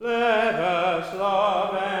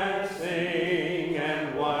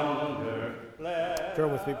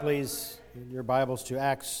with me, please, in your Bibles to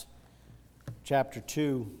Acts chapter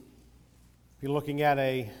 2. You're looking at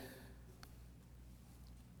a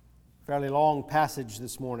fairly long passage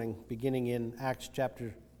this morning, beginning in Acts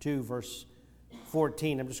chapter 2, verse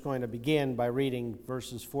 14. I'm just going to begin by reading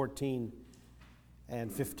verses 14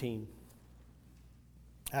 and 15.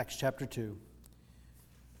 Acts chapter 2.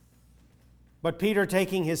 But Peter,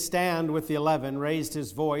 taking his stand with the 11, raised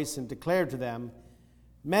his voice and declared to them,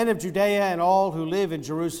 "Men of Judea and all who live in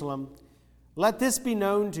Jerusalem, let this be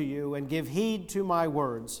known to you, and give heed to my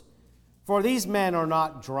words. For these men are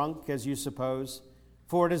not drunk, as you suppose,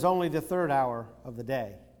 for it is only the third hour of the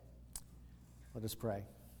day." Let us pray.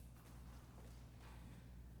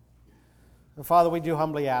 Father, we do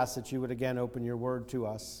humbly ask that you would again open your word to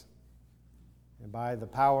us. And by the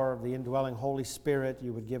power of the indwelling Holy Spirit,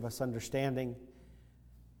 you would give us understanding,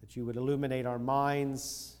 that you would illuminate our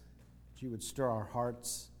minds, that you would stir our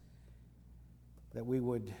hearts, that we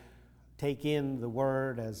would take in the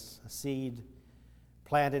word as a seed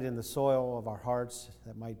planted in the soil of our hearts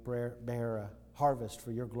that might bear a harvest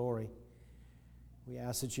for your glory. We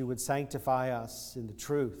ask that you would sanctify us in the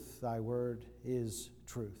truth. Thy word is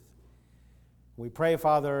truth. We pray,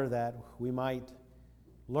 Father, that we might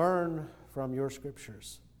learn from your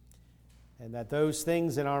scriptures, and that those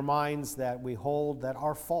things in our minds that we hold that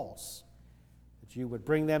are false, that you would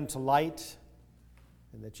bring them to light,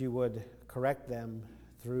 and that you would correct them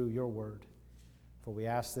through your word. For we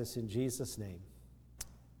ask this in Jesus' name.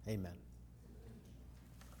 Amen.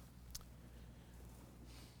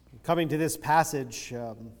 Coming to this passage,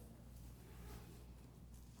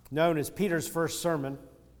 known as Peter's first sermon,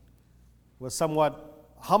 was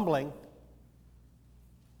somewhat humbling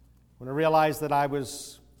when I realized that I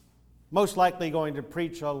was most likely going to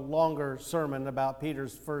preach a longer sermon about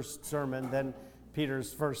Peter's first sermon than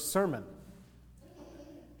Peter's first sermon.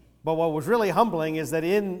 But what was really humbling is that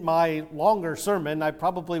in my longer sermon, I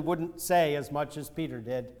probably wouldn't say as much as Peter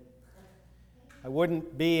did. I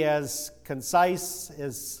wouldn't be as concise,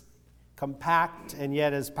 as compact, and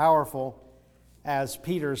yet as powerful as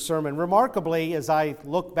Peter's sermon. Remarkably, as I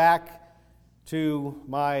look back to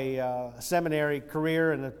my seminary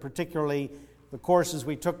career, and particularly the courses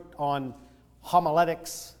we took on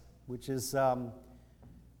homiletics, which is,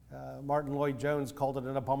 Martin Lloyd-Jones called it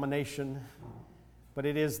an abomination, but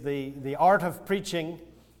it is the art of preaching.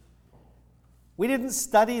 We didn't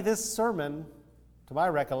study this sermon, to my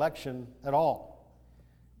recollection, at all.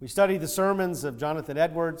 We studied the sermons of Jonathan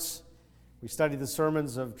Edwards. We studied the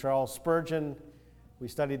sermons of Charles Spurgeon. We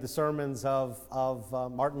studied the sermons of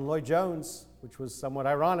Martin Lloyd-Jones, which was somewhat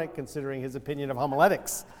ironic considering his opinion of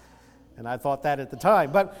homiletics. And I thought that at the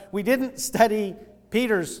time. But we didn't study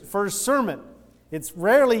Peter's first sermon. It's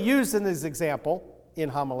rarely used in this example in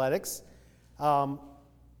homiletics, but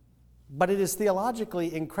it is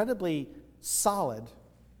theologically incredibly solid,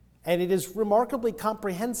 and it is remarkably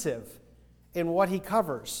comprehensive in what he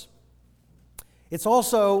covers. It's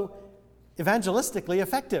also evangelistically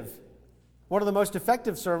effective. One of the most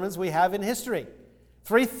effective sermons we have in history.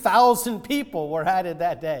 3,000 people were added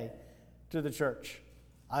that day to the church.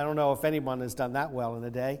 I don't know if anyone has done that well in a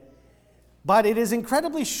day. But it is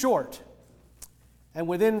incredibly short. And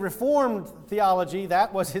within Reformed theology,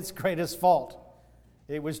 that was its greatest fault.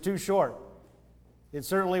 It was too short. It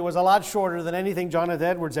certainly was a lot shorter than anything Jonathan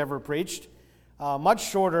Edwards ever preached. Much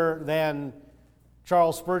shorter than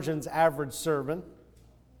Charles Spurgeon's average sermon.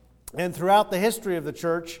 And throughout the history of the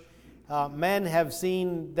church, men have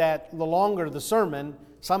seen that the longer the sermon,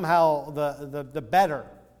 somehow the better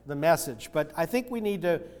the message. But I think we need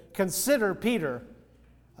to consider Peter.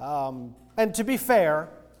 And to be fair,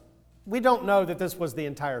 we don't know that this was the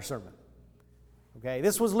entire sermon. Okay,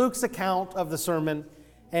 this was Luke's account of the sermon,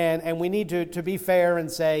 and we need to be fair and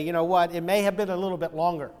say, you know what, it may have been a little bit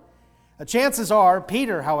longer. Chances are,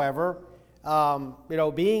 Peter, however,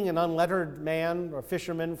 being an unlettered man or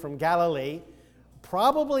fisherman from Galilee,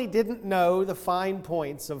 probably didn't know the fine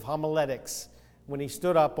points of homiletics when he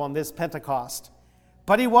stood up on this Pentecost.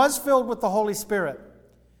 But he was filled with the Holy Spirit,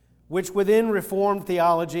 which within Reformed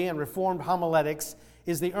theology and Reformed homiletics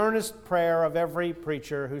is the earnest prayer of every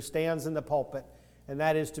preacher who stands in the pulpit, and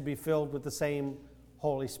that is to be filled with the same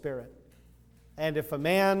Holy Spirit. And if a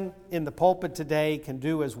man in the pulpit today can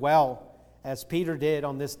do as well as Peter did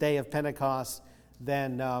on this day of Pentecost,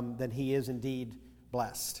 then he is indeed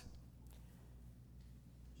blessed.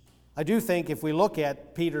 I do think if we look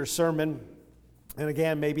at Peter's sermon, and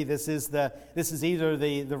again, maybe this is either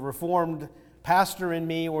the Reformed pastor in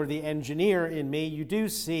me or the engineer in me, you do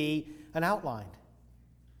see an outline.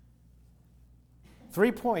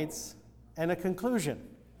 3 points and a conclusion.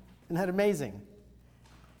 Isn't that amazing?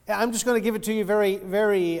 I'm just going to give it to you very,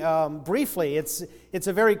 very briefly. It's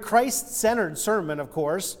a very Christ-centered sermon, of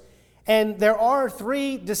course, and there are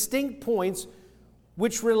three distinct points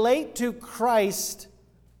which relate to Christ,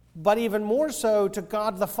 but even more so to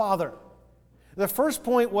God the Father. The first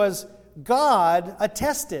point was God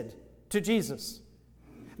attested to Jesus.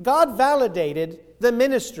 God validated the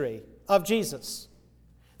ministry of Jesus.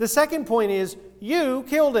 The second point is you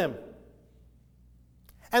killed him.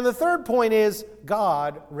 And the third point is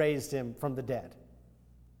God raised him from the dead.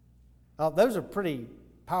 Now, those are pretty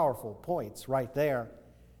powerful points right there.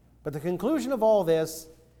 But the conclusion of all this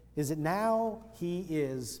is that now he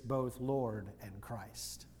is both Lord and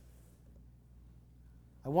Christ.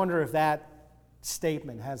 I wonder if that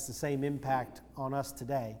statement has the same impact on us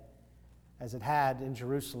today as it had in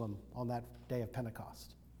Jerusalem on that day of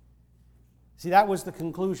Pentecost. See, that was the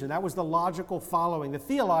conclusion. That was the logical following, the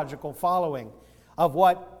theological following of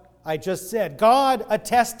what I just said. God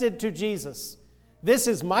attested to Jesus. This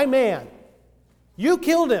is my man. You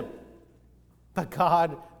killed him, but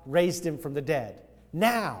God raised him from the dead.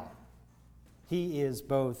 Now, he is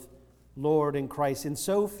both Lord and Christ. In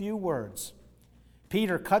so few words,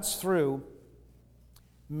 Peter cuts through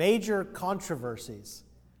major controversies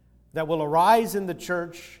that will arise in the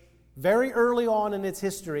church very early on in its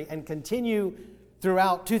history and continue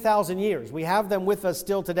throughout 2,000 years. We have them with us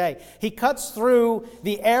still today. He cuts through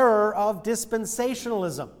the error of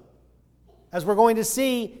dispensationalism. As we're going to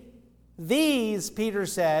see, these, Peter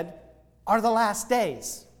said, are the last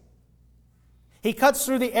days. He cuts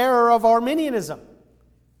through the error of Arminianism,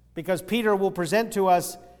 because Peter will present to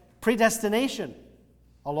us predestination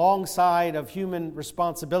alongside of human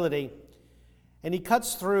responsibility. And he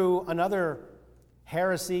cuts through another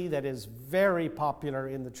heresy that is very popular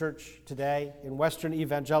in the church today, in Western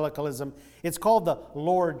evangelicalism. It's called the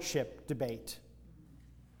lordship debate.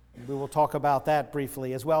 We will talk about that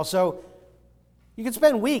briefly as well. So you can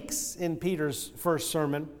spend weeks in Peter's first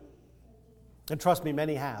sermon, and trust me,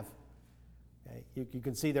 many have. Okay? You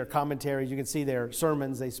can see their commentaries, you can see their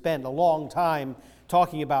sermons. They spend a long time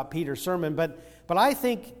talking about Peter's sermon, but I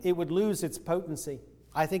think it would lose its potency.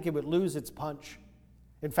 I think it would lose its punch.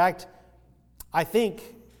 In fact, I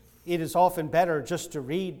think it is often better just to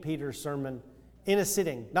read Peter's sermon in a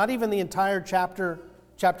sitting, not even the entire chapter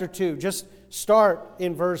 2. Just start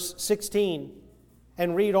in verse 16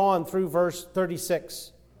 and read on through verse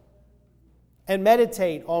 36 and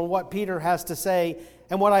meditate on what Peter has to say.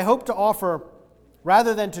 And what I hope to offer,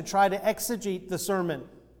 rather than to try to exegete the sermon,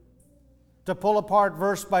 to pull apart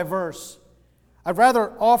verse by verse, I'd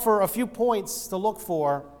rather offer a few points to look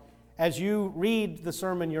for as you read the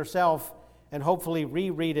sermon yourself and hopefully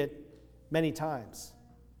reread it many times.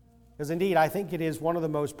 Because indeed, I think it is one of the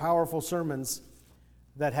most powerful sermons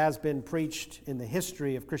that has been preached in the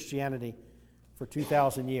history of Christianity for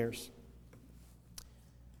 2,000 years.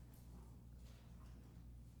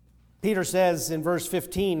 Peter says in verse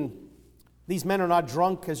 15, "These men are not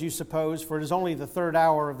drunk, as you suppose, for it is only the third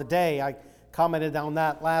hour of the day." I commented on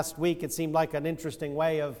that last week. It seemed like an interesting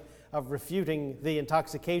way of refuting the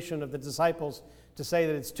intoxication of the disciples to say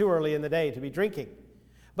that it's too early in the day to be drinking.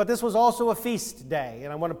 But this was also a feast day,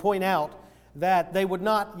 and I want to point out that they would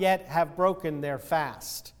not yet have broken their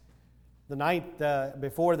fast.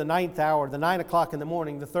 Before the 9th hour, the 9 o'clock in the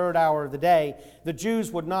morning, the third hour of the day, the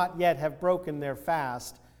Jews would not yet have broken their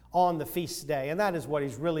fast on the feast day. And that is what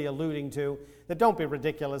he's really alluding to, that don't be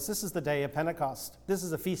ridiculous. This is the day of Pentecost. This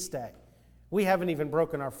is a feast day. We haven't even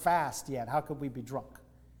broken our fast yet. How could we be drunk?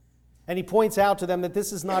 And he points out to them that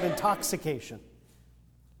this is not intoxication.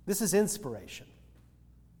 This is inspiration.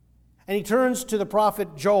 And he turns to the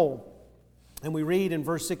prophet Joel, and we read in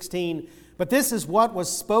verse 16, "But this is what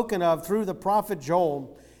was spoken of through the prophet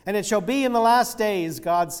Joel. And it shall be in the last days,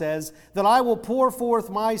 God says, that I will pour forth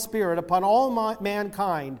my Spirit upon all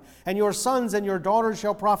mankind, and your sons and your daughters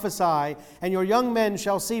shall prophesy, and your young men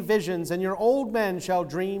shall see visions, and your old men shall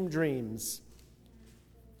dream dreams."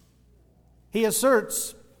 He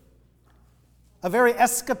asserts a very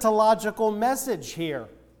eschatological message here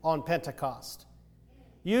on Pentecost,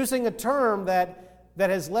 using a term that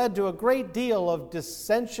has led to a great deal of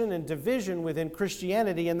dissension and division within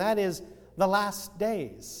Christianity, and that is the last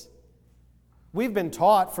days. We've been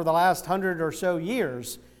taught for the last 100 or so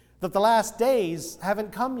years that the last days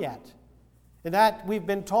haven't come yet, and that we've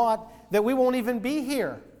been taught that we won't even be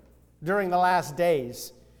here during the last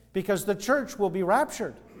days because the church will be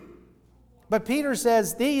raptured. But Peter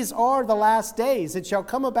says these are the last days. It shall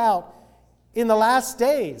come about in the last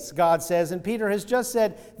days, God says, and Peter has just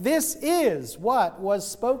said, this is what was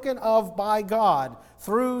spoken of by God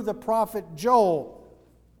through the prophet Joel.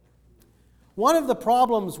 One of the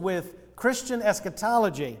problems with Christian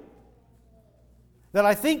eschatology that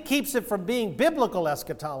I think keeps it from being biblical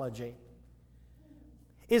eschatology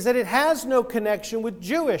is that it has no connection with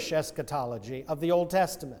Jewish eschatology of the Old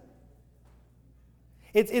Testament.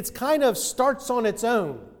 It's kind of starts on its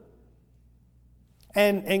own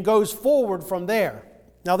and goes forward from there.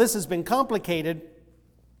 Now, this has been complicated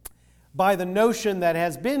by the notion that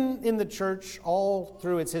has been in the church all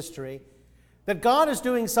through its history that God is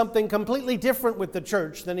doing something completely different with the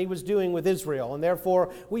church than he was doing with Israel, and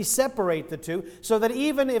therefore we separate the two, so that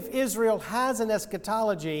even if Israel has an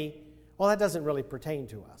eschatology, well, that doesn't really pertain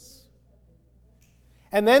to us.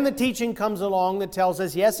 And then the teaching comes along that tells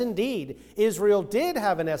us, yes, indeed, Israel did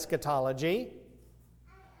have an eschatology,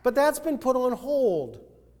 but that's been put on hold.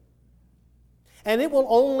 And it will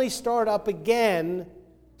only start up again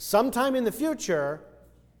sometime in the future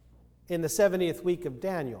in the 70th week of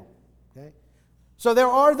Daniel. Okay? So there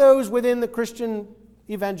are those within the Christian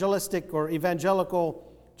evangelistic or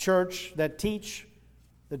evangelical church that teach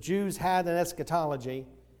the Jews had an eschatology,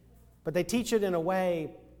 but they teach it in a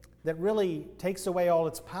way that really takes away all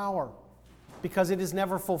its power because it is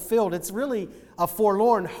never fulfilled. It's really a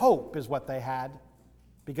forlorn hope is what they had,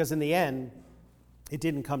 because in the end, it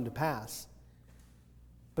didn't come to pass.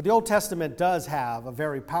 But the Old Testament does have a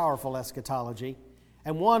very powerful eschatology,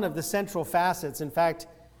 and one of the central facets, in fact,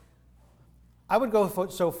 I would go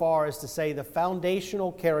so far as to say the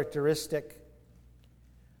foundational characteristic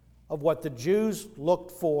of what the Jews looked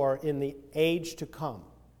for in the age to come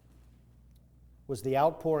was the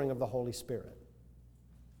outpouring of the Holy Spirit.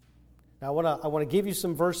 Now, I want to give you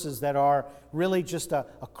some verses that are really just a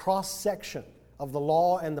cross-section of the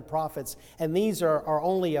law and the prophets, and these are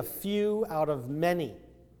only a few out of many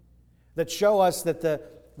that show us that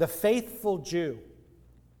the faithful Jew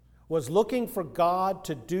was looking for God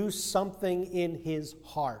to do something in his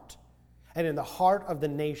heart and in the heart of the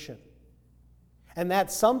nation. And that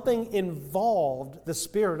something involved the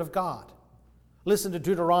Spirit of God. Listen to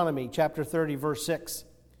Deuteronomy chapter 30, verse 6.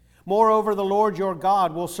 Moreover, the Lord your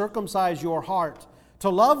God will circumcise your heart to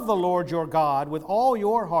love the Lord your God with all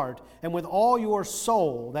your heart and with all your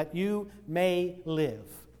soul, that you may live.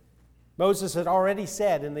 Moses had already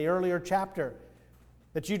said in the earlier chapter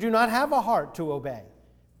that you do not have a heart to obey.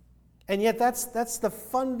 And yet that's the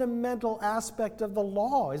fundamental aspect of the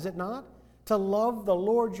law, is it not? To love the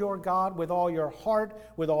Lord your God with all your heart,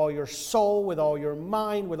 with all your soul, with all your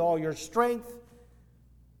mind, with all your strength.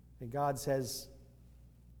 And God says,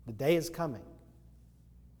 the day is coming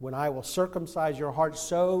when I will circumcise your heart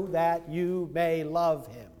so that you may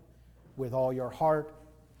love him with all your heart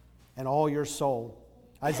and all your soul.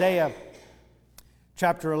 Isaiah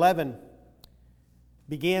chapter 11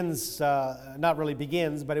 begins, not really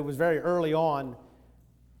begins, but it was very early on,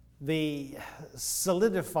 the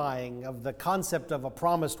solidifying of the concept of a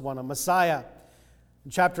promised one, a Messiah.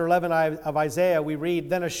 In chapter 11 of Isaiah, we read,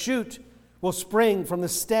 "Then a shoot will spring from the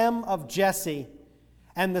stem of Jesse,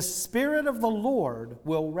 and the Spirit of the Lord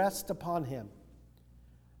will rest upon him."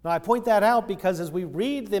 Now, I point that out because as we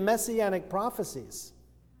read the Messianic prophecies,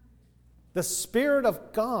 the Spirit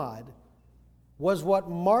of God was what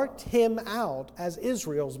marked him out as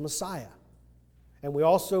Israel's Messiah. And we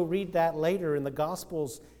also read that later in the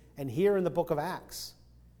Gospels and here in the book of Acts.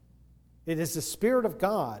 It is the Spirit of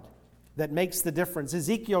God that makes the difference.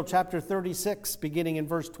 Ezekiel chapter 36, beginning in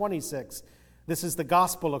verse 26. This is the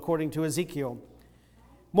Gospel according to Ezekiel.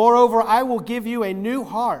 "Moreover, I will give you a new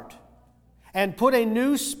heart and put a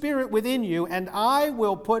new spirit within you, and I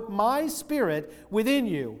will put my spirit within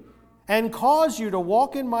you and cause you to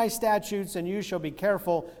walk in my statutes, and you shall be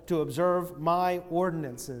careful to observe my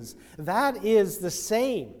ordinances." That is the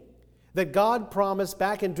same that God promised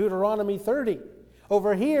back in Deuteronomy 30.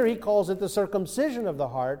 Over here, he calls it the circumcision of the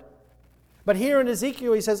heart. But here in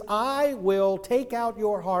Ezekiel, he says, I will take out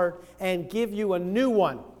your heart and give you a new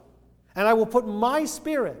one. And I will put my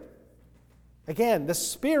spirit, again, the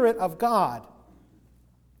Spirit of God.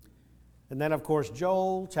 And then, of course,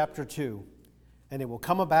 Joel chapter 2. "And it will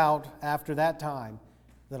come about after that time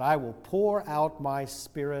that I will pour out my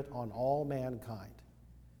Spirit on all mankind."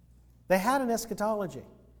 They had an eschatology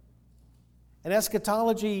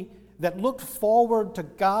that looked forward to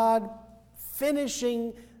God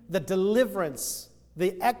finishing the deliverance,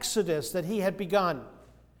 the exodus that he had begun,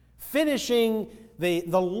 finishing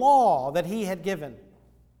the law that he had given,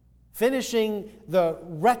 finishing the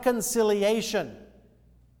reconciliation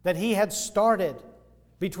that he had started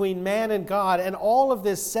between man and God, and all of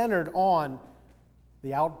this centered on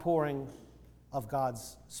the outpouring of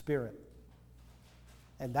God's Spirit.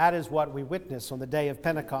 And that is what we witness on the day of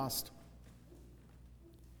Pentecost.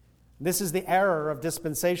 This is the error of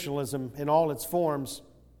dispensationalism in all its forms.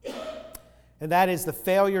 And that is the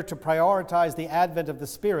failure to prioritize the advent of the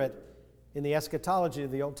Spirit in the eschatology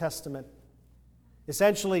of the Old Testament.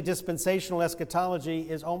 Essentially, dispensational eschatology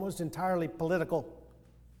is almost entirely political.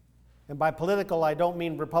 And by political, I don't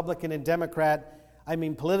mean Republican and Democrat. I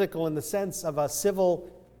mean political in the sense of a civil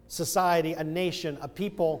society, a nation, a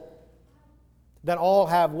people that all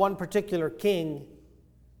have one particular king.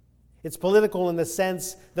 It's political in the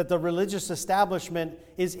sense that the religious establishment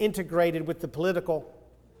is integrated with the political.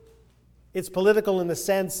 It's political in the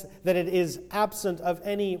sense that it is absent of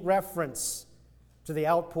any reference to the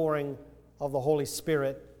outpouring of the Holy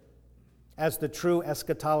Spirit as the true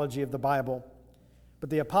eschatology of the Bible. But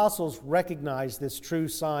the apostles recognized this true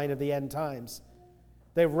sign of the end times.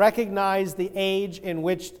 They recognized the age in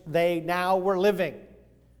which they now were living.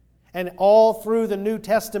 And all through the New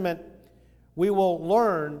Testament, we will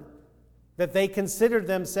learn that they considered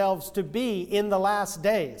themselves to be in the last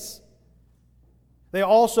days. They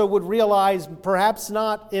also would realize, perhaps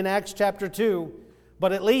not in Acts chapter 2,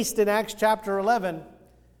 but at least in Acts chapter 11,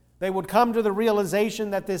 they would come to the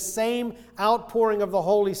realization that this same outpouring of the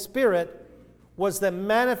Holy Spirit was the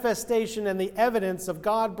manifestation and the evidence of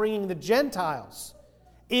God bringing the Gentiles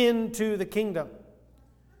into the kingdom.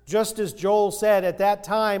 Just as Joel said, at that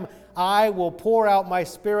time, I will pour out my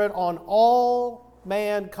Spirit on all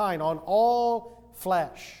mankind, on all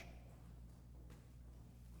flesh.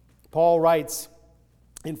 Paul writes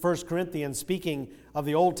in 1 Corinthians, speaking of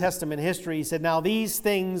the Old Testament history, he said, "Now these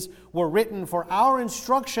things were written for our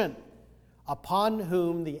instruction, upon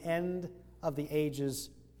whom the end of the ages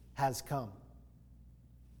has come."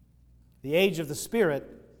 The age of the Spirit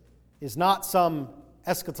is not some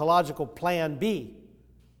eschatological plan B.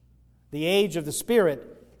 The age of the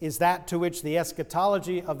Spirit is that to which the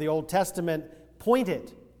eschatology of the Old Testament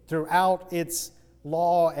pointed throughout its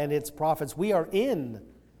law and its prophets. We are in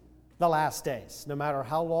the last days, no matter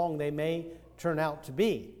how long they may turn out to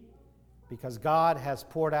be, because God has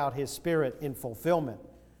poured out His Spirit in fulfillment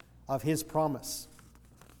of His promise.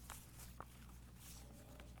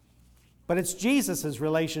 But it's Jesus'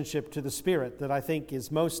 relationship to the Spirit that I think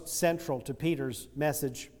is most central to Peter's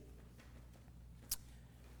message.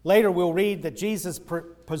 Later we'll read that Jesus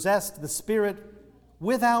possessed the Spirit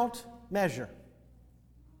without measure.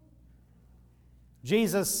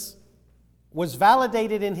 Jesus was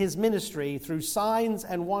validated in His ministry through signs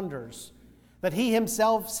and wonders that He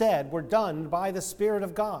Himself said were done by the Spirit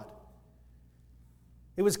of God.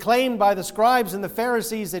 It was claimed by the scribes and the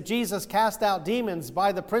Pharisees that Jesus cast out demons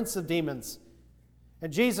by the prince of demons.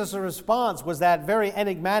 And Jesus' response was that very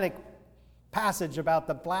enigmatic passage about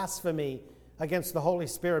the blasphemy against the Holy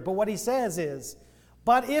Spirit. But what He says is,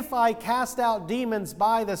 "But if I cast out demons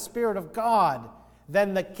by the Spirit of God,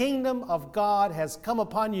 then the kingdom of God has come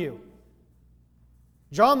upon you."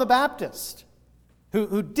 John the Baptist,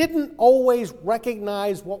 who didn't always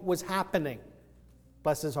recognize what was happening,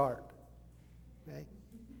 bless his heart. Okay?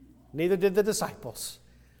 Neither did the disciples.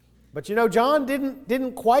 But John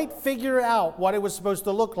didn't quite figure out what it was supposed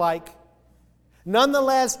to look like.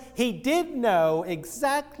 Nonetheless, he did know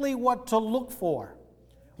exactly what to look for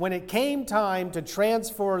when it came time to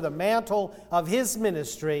transfer the mantle of his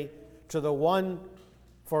ministry to the one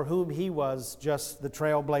for whom he was just the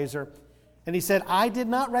trailblazer. And he said, "I did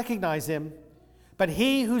not recognize him, but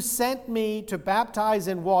he who sent me to baptize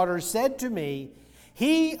in water said to me,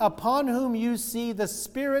 'He upon whom you see the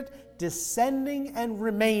Spirit descending and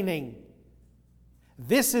remaining,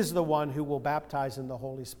 this is the one who will baptize in the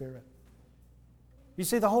Holy Spirit.'" You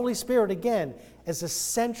see, the Holy Spirit, again, is a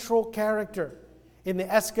central character in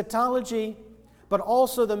the eschatology, but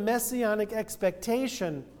also the messianic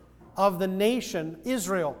expectation of the nation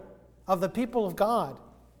Israel, of the people of God.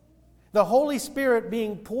 The Holy Spirit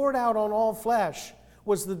being poured out on all flesh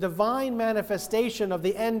was the divine manifestation of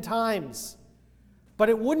the end times. But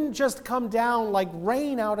it wouldn't just come down like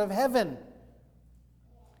rain out of heaven.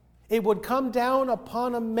 It would come down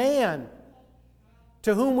upon a man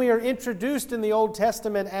to whom we are introduced in the Old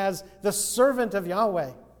Testament as the servant of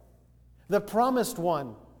Yahweh, the promised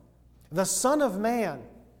one, the Son of Man,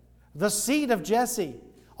 the seed of Jesse.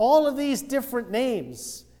 All of these different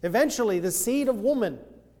names, eventually the seed of woman,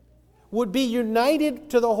 would be united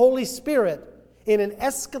to the Holy Spirit in an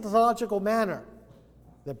eschatological manner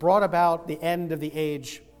that brought about the end of the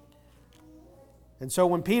age. And so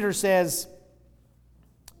when Peter says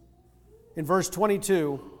in verse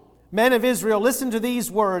 22, "Men of Israel, listen to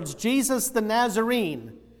these words. Jesus the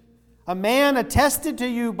Nazarene, a man attested to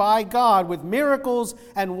you by God with miracles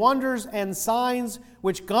and wonders and signs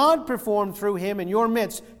which God performed through him in your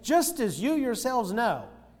midst, just as you yourselves know."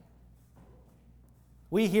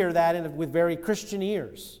 We hear that with very Christian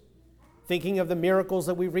ears, thinking of the miracles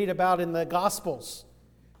that we read about in the Gospels.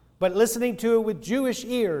 But listening to it with Jewish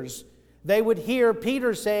ears, they would hear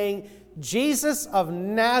Peter saying, Jesus of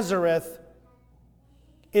Nazareth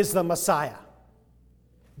is the Messiah.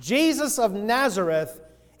 Jesus of Nazareth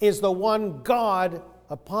is the one God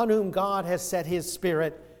upon whom God has set his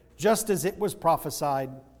Spirit, just as it was prophesied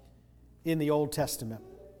in the Old Testament.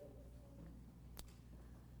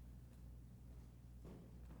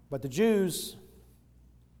 But the Jews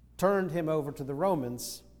turned him over to the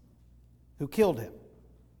Romans, who killed him.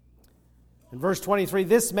 In verse 23,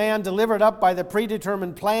 this man delivered up by the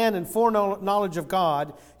predetermined plan and foreknowledge of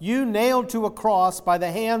God, you nailed to a cross by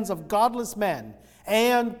the hands of godless men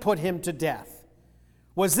and put him to death.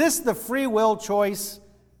 Was this the free will choice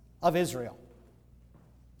of Israel?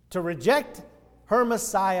 To reject her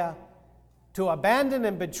Messiah, to abandon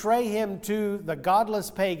and betray him to the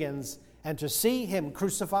godless pagans, and to see him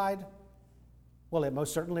crucified? Well, it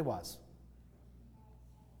most certainly was.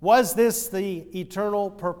 Was this the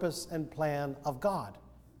eternal purpose and plan of God?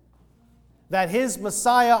 That his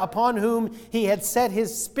Messiah, upon whom he had set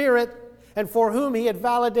his Spirit and for whom he had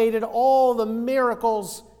validated all the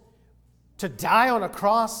miracles, to die on a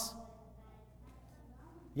cross?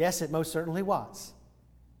 Yes, it most certainly was.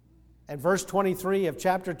 And verse 23 of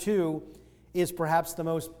chapter 2 is perhaps the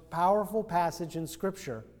most powerful passage in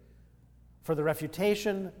Scripture for the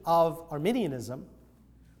refutation of Arminianism,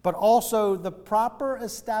 but also the proper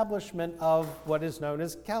establishment of what is known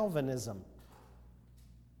as Calvinism.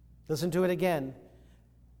 Listen to it again.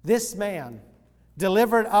 This man,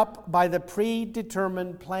 delivered up by the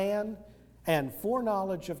predetermined plan and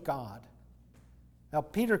foreknowledge of God. Now,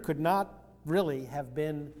 Peter could not really have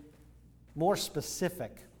been more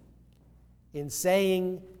specific in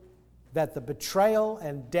saying that the betrayal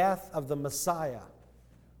and death of the Messiah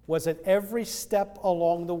was at every step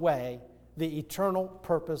along the way the eternal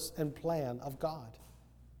purpose and plan of God.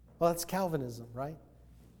 Well, that's Calvinism, right?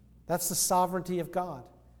 That's the sovereignty of God.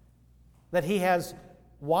 That he has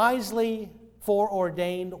wisely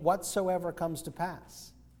foreordained whatsoever comes to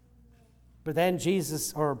pass. But then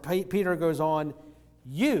Peter goes on,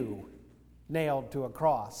 you nailed to a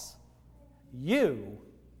cross. You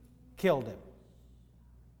killed him.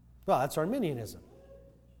 Well, that's Arminianism,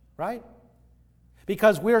 right?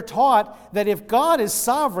 Because we're taught that if God is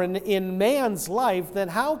sovereign in man's life, then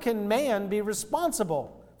how can man be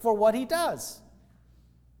responsible for what he does?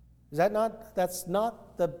 That's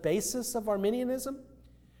not the basis of Arminianism?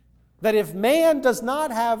 That if man does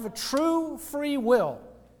not have true free will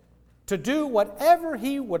to do whatever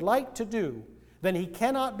he would like to do, then he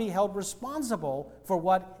cannot be held responsible for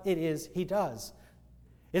what it is he does.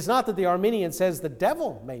 It's not that the Arminian says the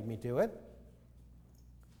devil made me do it.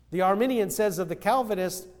 The Arminian says of the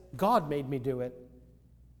Calvinist, God made me do it.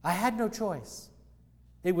 I had no choice.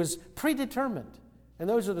 It was predetermined. And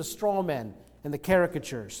those are the straw men and the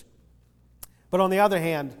caricatures. But on the other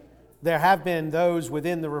hand, there have been those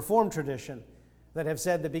within the Reformed tradition that have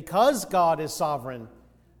said that because God is sovereign,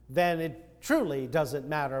 then it truly doesn't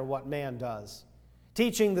matter what man does.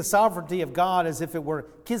 Teaching the sovereignty of God as if it were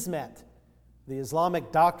kismet, the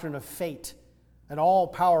Islamic doctrine of fate, an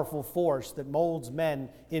all-powerful force that molds men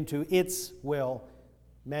into its will,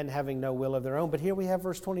 men having no will of their own. But here we have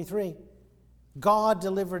verse 23. God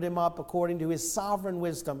delivered him up according to his sovereign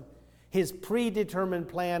wisdom, his predetermined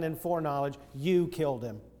plan and foreknowledge. You killed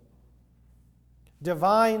him.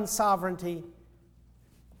 Divine sovereignty,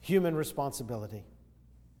 human responsibility.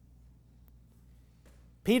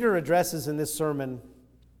 Peter addresses in this sermon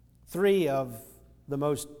three of the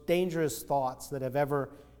most dangerous thoughts that have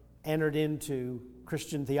ever entered into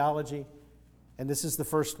Christian theology, and this is the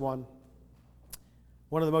first one.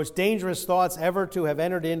 One of the most dangerous thoughts ever to have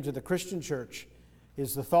entered into the Christian church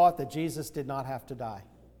is the thought that Jesus did not have to die.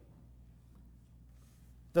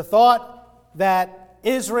 The thought that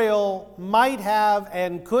Israel might have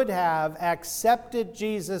and could have accepted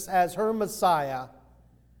Jesus as her Messiah,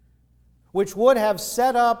 which would have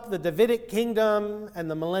set up the Davidic kingdom and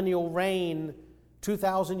the millennial reign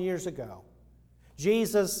 2,000 years ago.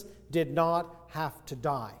 Jesus did not have to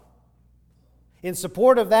die. In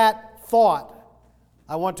support of that thought,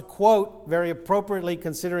 I want to quote, very appropriately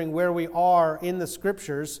considering where we are in the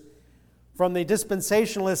Scriptures, from the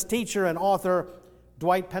dispensationalist teacher and author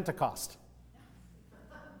Dwight Pentecost.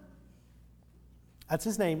 That's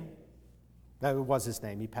his name. That was his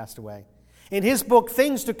name. He passed away. In his book,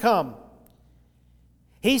 Things to Come,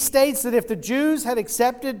 he states that if the Jews had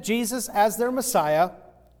accepted Jesus as their Messiah,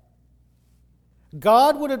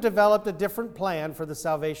 God would have developed a different plan for the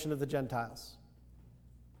salvation of the Gentiles.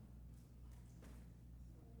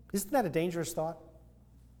 Isn't that a dangerous thought?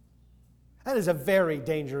 That is a very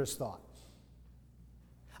dangerous thought.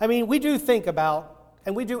 I mean, we do think about,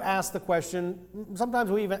 and we do ask the question,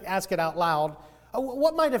 sometimes we even ask it out loud,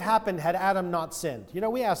 what might have happened had Adam not sinned? You know,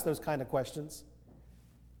 we ask those kind of questions.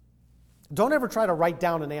 Don't ever try to write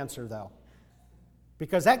down an answer, though,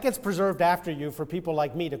 because that gets preserved after you for people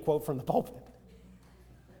like me to quote from the pulpit.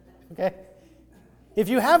 Okay? If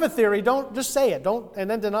you have a theory, don't just say it, and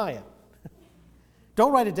then deny it.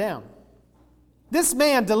 Don't write it down. This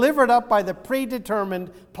man, delivered up by the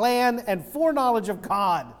predetermined plan and foreknowledge of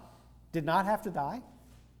God, did not have to die.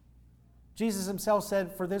 Jesus himself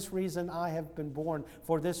said, "For this reason I have been born,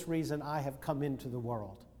 for this reason I have come into the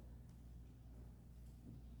world."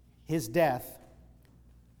 His death,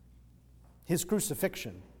 his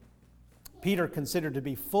crucifixion, Peter considered to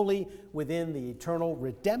be fully within the eternal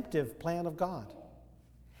redemptive plan of God.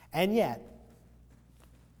 And yet,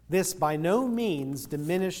 this by no means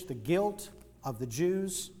diminished the guilt of the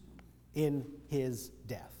Jews in his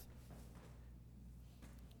death.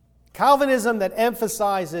 Calvinism that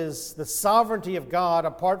emphasizes the sovereignty of God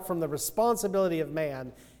apart from the responsibility of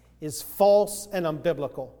man is false and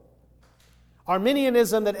unbiblical.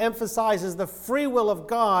 Arminianism that emphasizes the free will of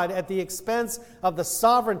God at the expense of the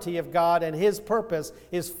sovereignty of God and his purpose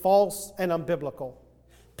is false and unbiblical.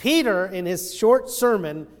 Peter, in his short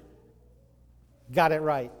sermon, got it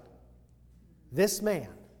right. This man,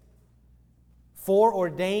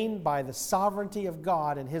 foreordained by the sovereignty of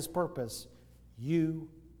God and his purpose, you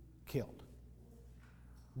killed.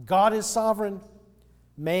 God is sovereign.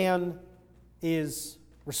 Man is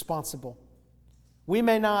responsible. We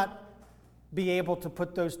may not be able to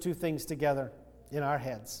put those two things together in our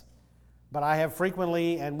heads, but I have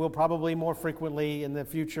frequently, and will probably more frequently in the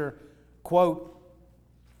future, quote,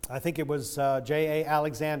 I think it was J.A.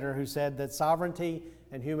 Alexander who said that sovereignty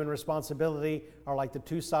and human responsibility are like the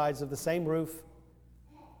two sides of the same roof,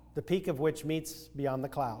 the peak of which meets beyond the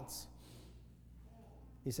clouds.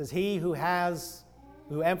 He says, he who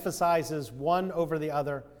emphasizes one over the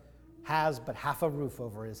other has but half a roof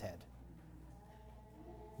over his head.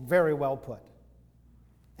 Very well put,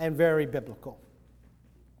 and very biblical.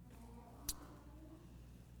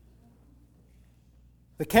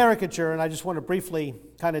 The caricature, and I just want to briefly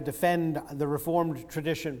kind of defend the Reformed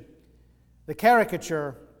tradition, the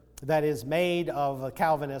caricature that is made of a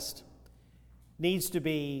Calvinist needs to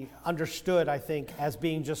be understood, I think, as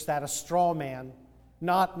being just that, a straw man,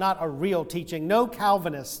 not a real teaching. No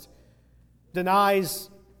Calvinist denies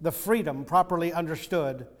the freedom, properly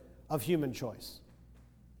understood, of human choice.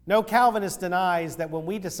 No Calvinist denies that when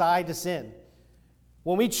we decide to sin,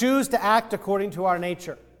 when we choose to act according to our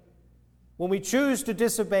nature, when we choose to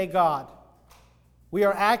disobey God, we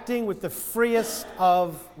are acting with the freest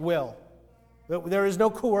of will. There is no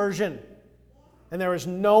coercion, and there is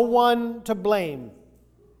no one to blame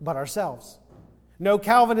but ourselves. No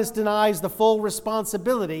Calvinist denies the full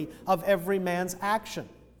responsibility of every man's action.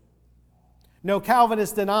 No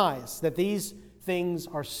Calvinist denies that these things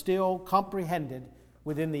are still comprehended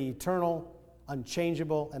within the eternal,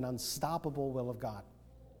 unchangeable, and unstoppable will of God.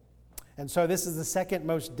 And so this is the second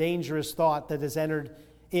most dangerous thought that has entered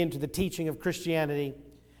into the teaching of Christianity,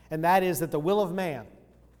 and that is that the will of man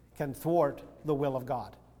can thwart the will of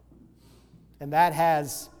God. And that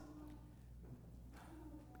has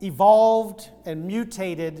evolved and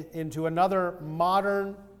mutated into another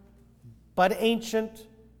modern but ancient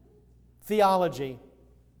theology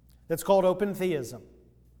that's called open theism,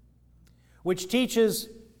 which teaches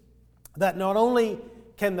that not only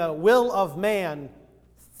can the will of man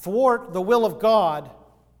thwart the will of God,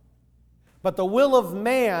 but the will of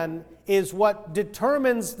man is what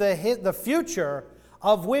determines the future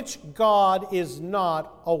of which God is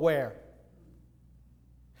not aware.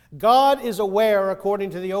 God is aware, according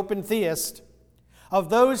to the open theist, of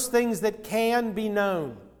those things that can be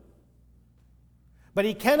known. But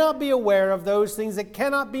he cannot be aware of those things that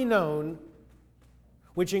cannot be known,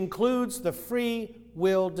 which includes the free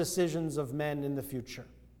will decisions of men in the future.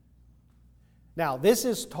 Now, this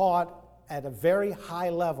is taught at a very high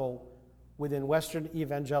level within Western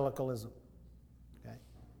evangelicalism. Okay?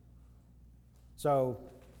 So,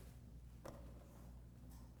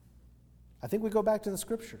 I think we go back to the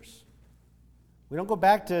Scriptures. We don't go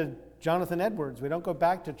back to Jonathan Edwards. We don't go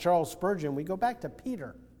back to Charles Spurgeon. We go back to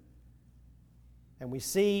Peter. And we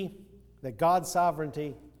see that God's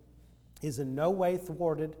sovereignty is in no way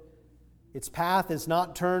thwarted. Its path is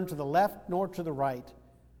not turned to the left nor to the right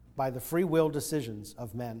by the free will decisions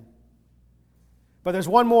of men. But there's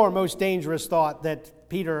one more most dangerous thought that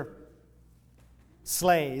Peter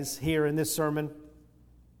slays here in this sermon.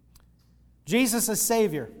 Jesus is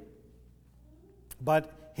Savior,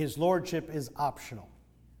 but his lordship is optional.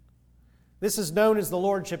 This is known as the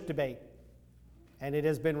lordship debate. and it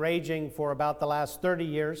has been raging for about the last 30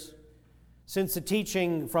 years, since the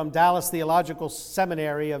teaching from Dallas Theological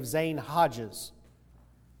Seminary of Zane Hodges,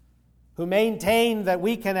 who maintained that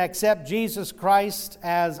we can accept Jesus Christ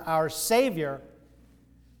as our Savior,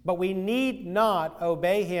 but we need not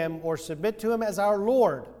obey Him or submit to Him as our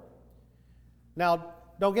Lord. Now,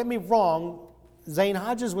 don't get me wrong, Zane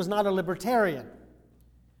Hodges was not a libertarian.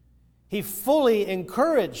 He fully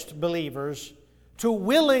encouraged believers to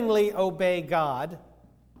willingly obey God,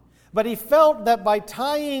 but he felt that by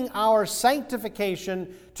tying our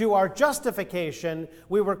sanctification to our justification,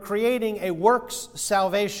 we were creating a works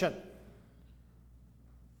salvation.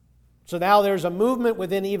 So now there's a movement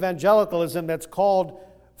within evangelicalism that's called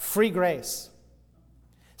free grace.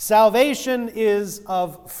 Salvation is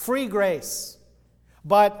of free grace,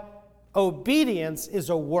 but obedience is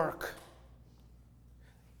a work.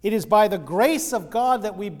 It is by the grace of God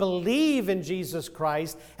that we believe in Jesus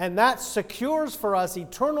Christ, and that secures for us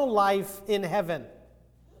eternal life in heaven.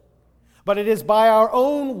 But it is by our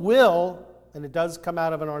own will, and it does come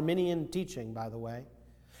out of an Arminian teaching, by the way.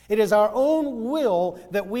 It is our own will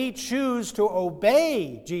that we choose to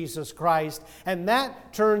obey Jesus Christ, and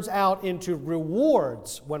that turns out into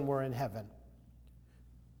rewards when we're in heaven.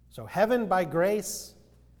 So heaven by grace,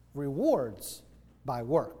 rewards by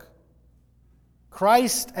work.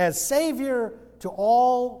 Christ as Savior to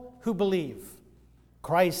all who believe.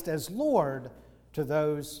 Christ as Lord to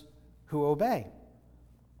those who obey.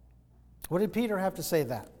 What did Peter have to say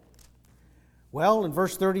that? Well, in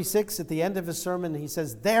verse 36, at the end of his sermon, he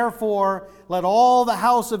says, "Therefore, let all the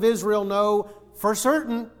house of Israel know for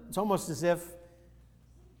certain," it's almost as if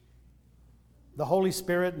the Holy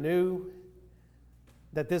Spirit knew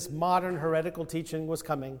that this modern heretical teaching was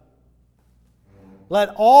coming.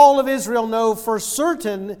 Let all of Israel know for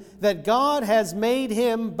certain that God has made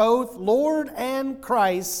Him both Lord and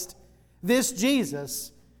Christ, this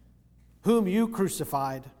Jesus, whom you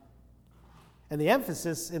crucified. And the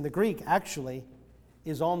emphasis in the Greek actually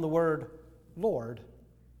is on the word Lord.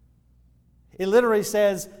 It literally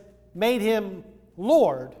says, made Him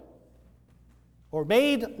Lord, or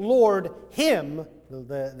made Lord Him,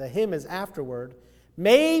 the Him is afterward,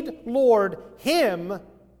 made Lord Him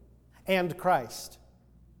and Christ.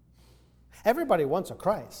 Everybody wants a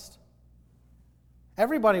Christ.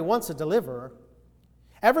 Everybody wants a deliverer.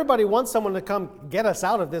 Everybody wants someone to come get us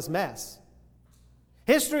out of this mess.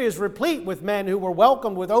 History is replete with men who were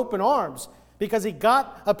welcomed with open arms because He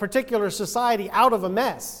got a particular society out of a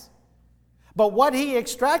mess. But what He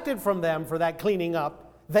extracted from them for that cleaning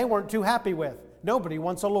up, they weren't too happy with. Nobody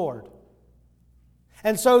wants a Lord.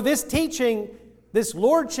 And so this teaching, this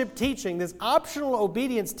lordship teaching, this optional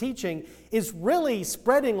obedience teaching is really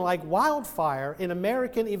spreading like wildfire in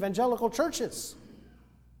American evangelical churches.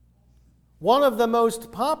 One of the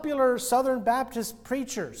most popular Southern Baptist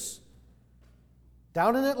preachers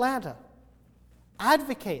down in Atlanta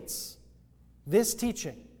advocates this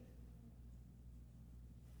teaching.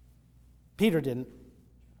 Peter didn't.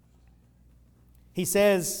 He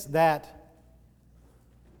says that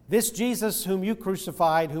this Jesus whom you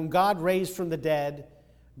crucified, whom God raised from the dead,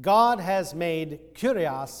 God has made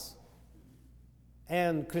Kyrios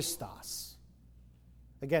and Christos.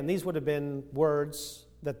 Again, these would have been words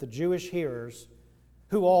that the Jewish hearers,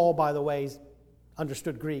 who all, by the way,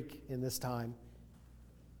 understood Greek in this time,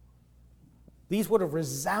 these would have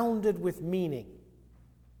resounded with meaning.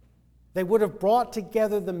 They would have brought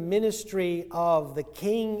together the ministry of the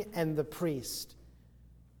king and the priest,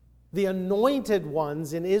 the anointed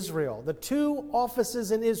ones in Israel, the two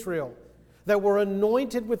offices in Israel that were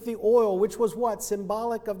anointed with the oil, which was what?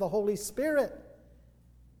 Symbolic of the Holy Spirit.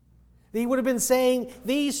 He would have been saying,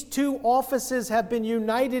 these two offices have been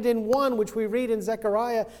united in one, which we read in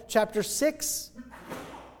Zechariah chapter 6.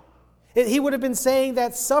 He would have been saying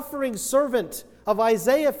that suffering servant of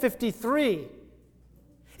Isaiah 53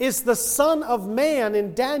 is the Son of Man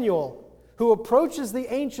in Daniel, who approaches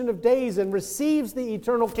the Ancient of Days and receives the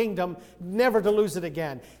eternal kingdom, never to lose it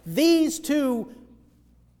again. These two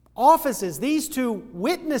offices, these two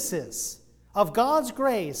witnesses of God's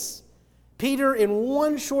grace, Peter, in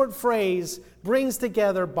one short phrase, brings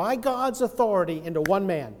together by God's authority into one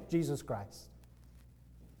man, Jesus Christ.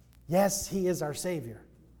 Yes, He is our Savior.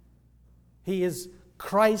 He is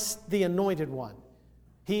Christ, the Anointed One.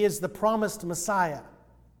 He is the promised Messiah.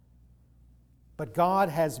 But God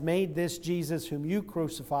has made this Jesus whom you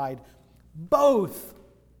crucified both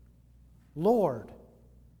Lord,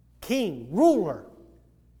 King, ruler,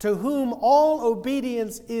 to whom all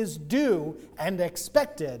obedience is due and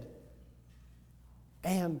expected,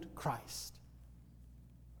 and Christ.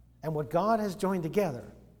 And what God has joined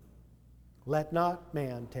together, let not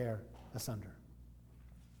man tear asunder.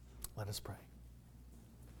 Let us pray.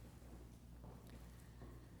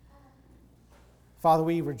 Father,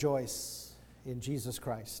 we rejoice in Jesus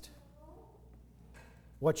Christ.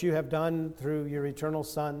 What you have done through your eternal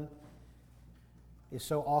Son is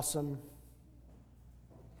so awesome.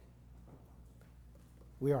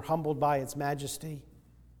 We are humbled by its majesty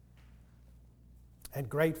and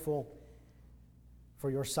grateful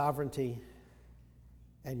for your sovereignty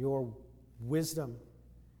and your wisdom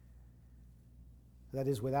that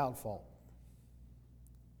is without fault.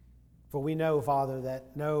 For we know, Father,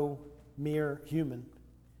 that no mere human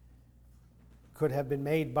could have been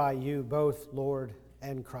made by you, both Lord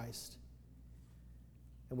and Christ.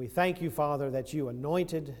 And we thank you, Father, that you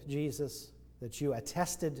anointed Jesus, that you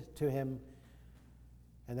attested to him,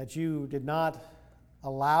 and that you did not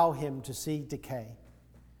allow him to see decay,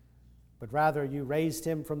 but rather you raised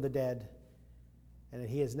him from the dead, and that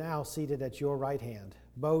he is now seated at your right hand,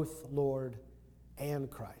 both Lord and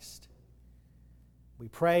Christ. We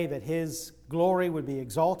pray that his glory would be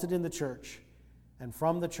exalted in the church and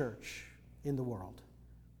from the church in the world.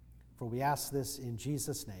 For we ask this in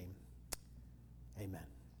Jesus' name. Amen.